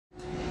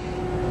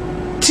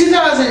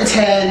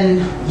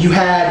2010, you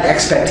had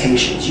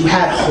expectations, you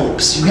had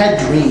hopes, you had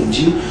dreams,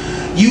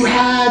 you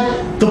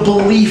had the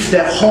belief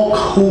that Hulk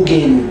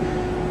Hogan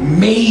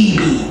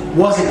maybe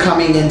wasn't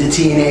coming into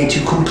TNA to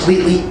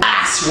completely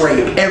ass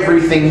rape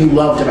everything you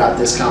loved about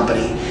this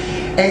company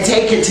and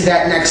take it to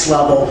that next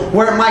level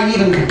where it might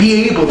even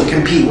be able to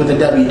compete with the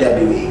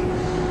WWE.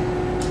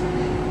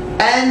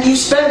 And you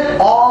spent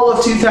all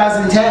of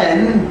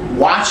 2010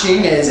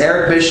 watching as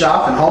Eric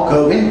Bischoff and Hulk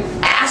Hogan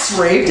ass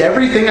raped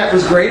everything that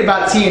was great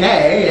about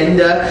TNA and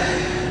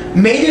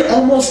made it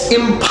almost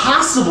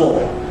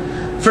impossible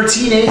for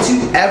TNA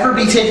to ever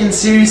be taken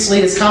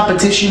seriously as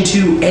competition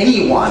to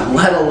anyone,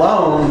 let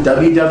alone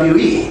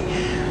WWE.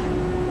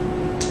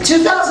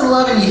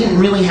 2011, you didn't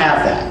really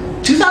have that.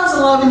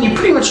 2011, you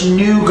pretty much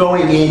knew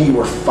going in you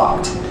were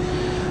fucked.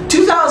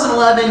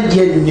 2011,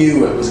 you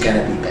knew it was going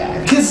to be bad.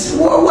 Because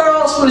where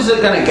else was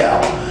it going to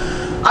go?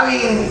 I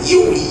mean,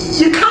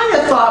 you kind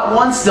of thought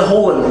once the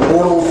whole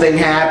Immortal thing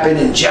happened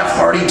and Jeff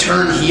Hardy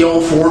turned heel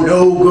for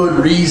no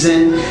good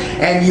reason,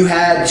 and you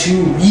had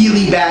two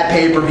really bad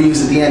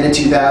pay-per-views at the end of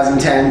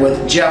 2010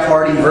 with Jeff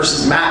Hardy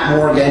versus Matt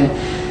Morgan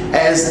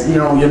as, you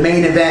know, your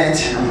main event.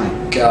 Oh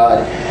my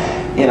God.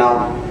 You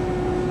know,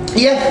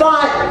 you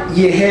thought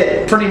you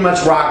hit pretty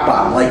much rock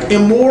bottom. Like,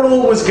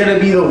 Immortal was going to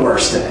be the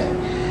worst of it.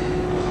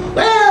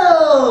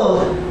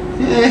 Well,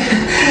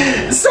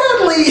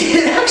 sadly,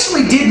 it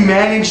actually did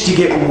manage to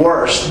get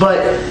worse, but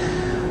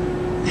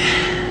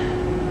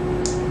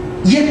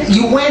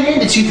you went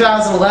into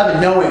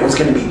 2011 knowing it was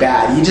going to be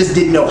bad. You just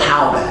didn't know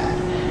how bad.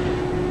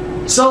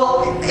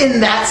 So, in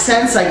that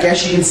sense, I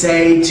guess you can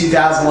say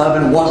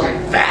 2011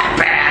 wasn't that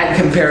bad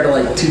compared to,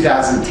 like,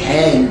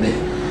 2010,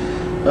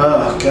 but,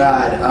 oh,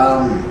 God,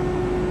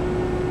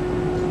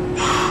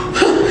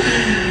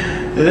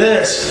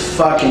 this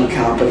fucking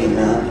company,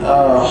 man.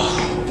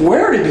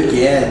 Where to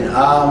begin?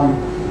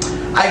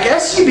 I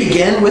guess you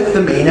begin with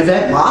the main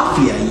event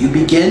Mafia. You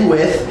begin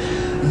with,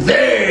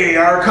 they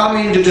are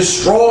coming to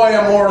destroy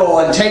Immortal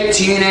and take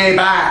TNA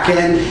back.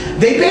 And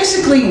they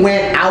basically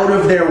went out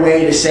of their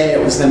way to say it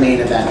was the main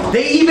event.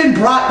 They even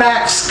brought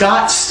back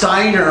Scott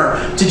Steiner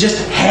to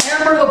just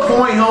hammer the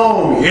point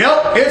home.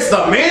 Yep, it's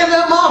the main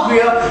event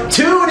Mafia.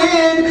 Tune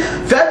in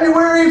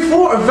February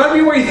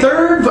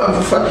 3rd.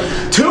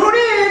 Tune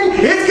in.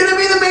 It's going to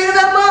be the main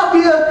event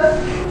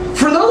Mafia.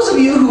 For those of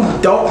you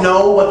who don't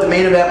know what the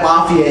main event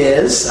Mafia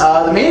is,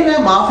 the main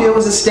event Mafia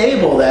was a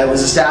stable that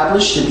was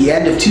established at the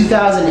end of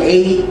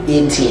 2008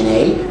 in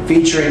TNA,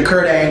 featuring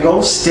Kurt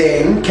Angle,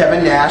 Sting,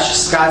 Kevin Nash,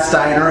 Scott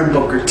Steiner, and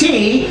Booker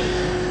T,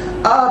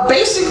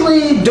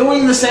 basically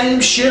doing the same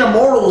shit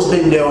Immortal's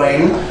been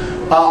doing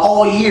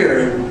all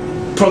year,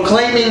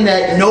 proclaiming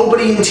that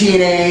nobody in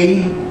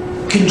TNA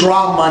can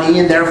draw money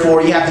and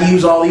therefore you have to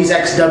use all these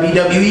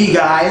ex-WWE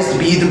guys to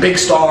be the big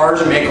stars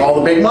and make all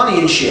the big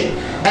money and shit.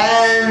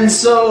 And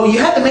so you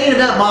had the main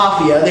event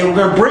Mafia. They were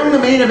going to bring the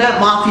main event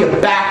Mafia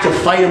back to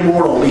fight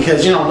Immortal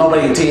because, you know,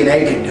 nobody in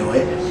TNA can do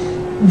it.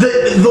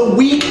 The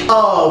week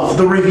of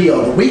the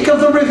reveal,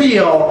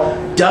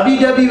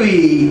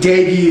 WWE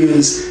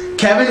debuts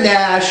Kevin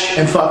Nash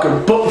and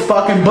fucking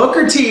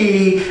Booker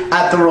T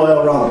at the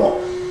Royal Rumble.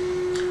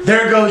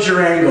 There goes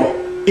your angle.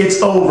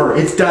 It's over.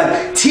 It's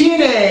done.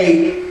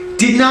 TNA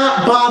did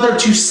not bother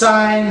to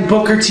sign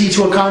Booker T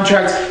to a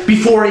contract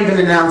before even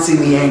announcing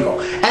the angle.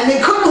 And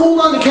they couldn't hold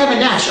on to Kevin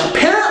Nash.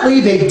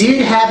 Apparently, they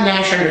did have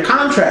Nash under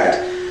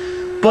contract.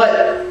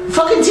 But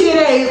fucking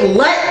TNA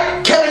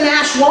let Kevin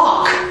Nash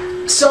walk.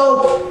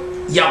 So,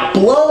 you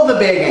blow the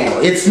big angle.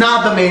 It's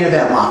not the main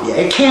event Mafia.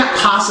 It can't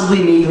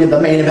possibly be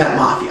the main event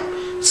Mafia.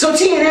 So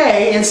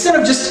TNA, instead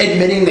of just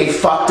admitting they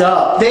fucked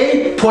up,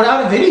 they put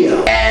out a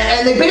video.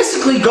 And they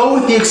basically go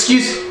with the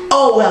excuse,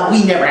 oh, well,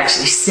 we never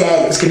actually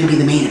said it was going to be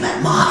the main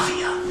event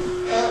Mafia.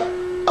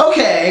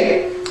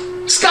 Okay,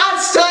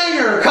 Scott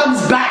Steiner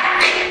comes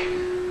back.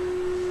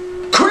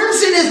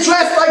 Crimson is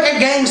dressed like a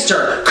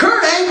gangster.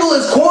 Kurt Angle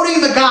is quoting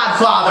The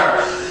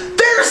Godfather.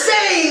 They're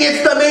saying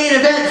it's the main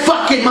event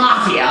fucking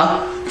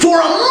Mafia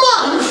for a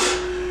month.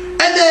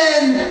 And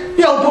then,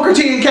 you know, Booker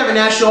T and Kevin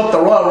Nash show up at the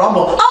Royal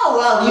Rumble. Oh,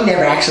 well, you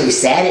never actually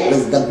said it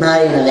was the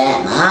main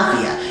event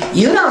Mafia.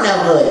 You don't know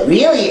who it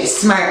really is,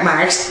 Smart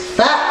Marks.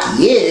 Fuck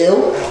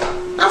you.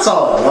 That's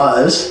all it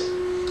was.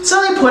 So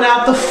they put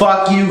out the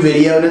fuck you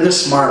video to the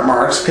Smart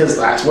Marks, because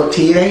that's what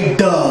TNA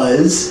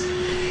does.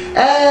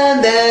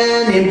 And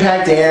then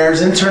Impact airs,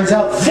 and it turns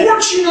out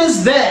fortune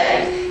is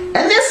they.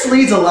 And this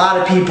leads a lot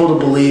of people to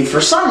believe, for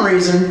some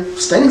reason,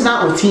 Sting's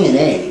not with TNA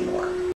anymore.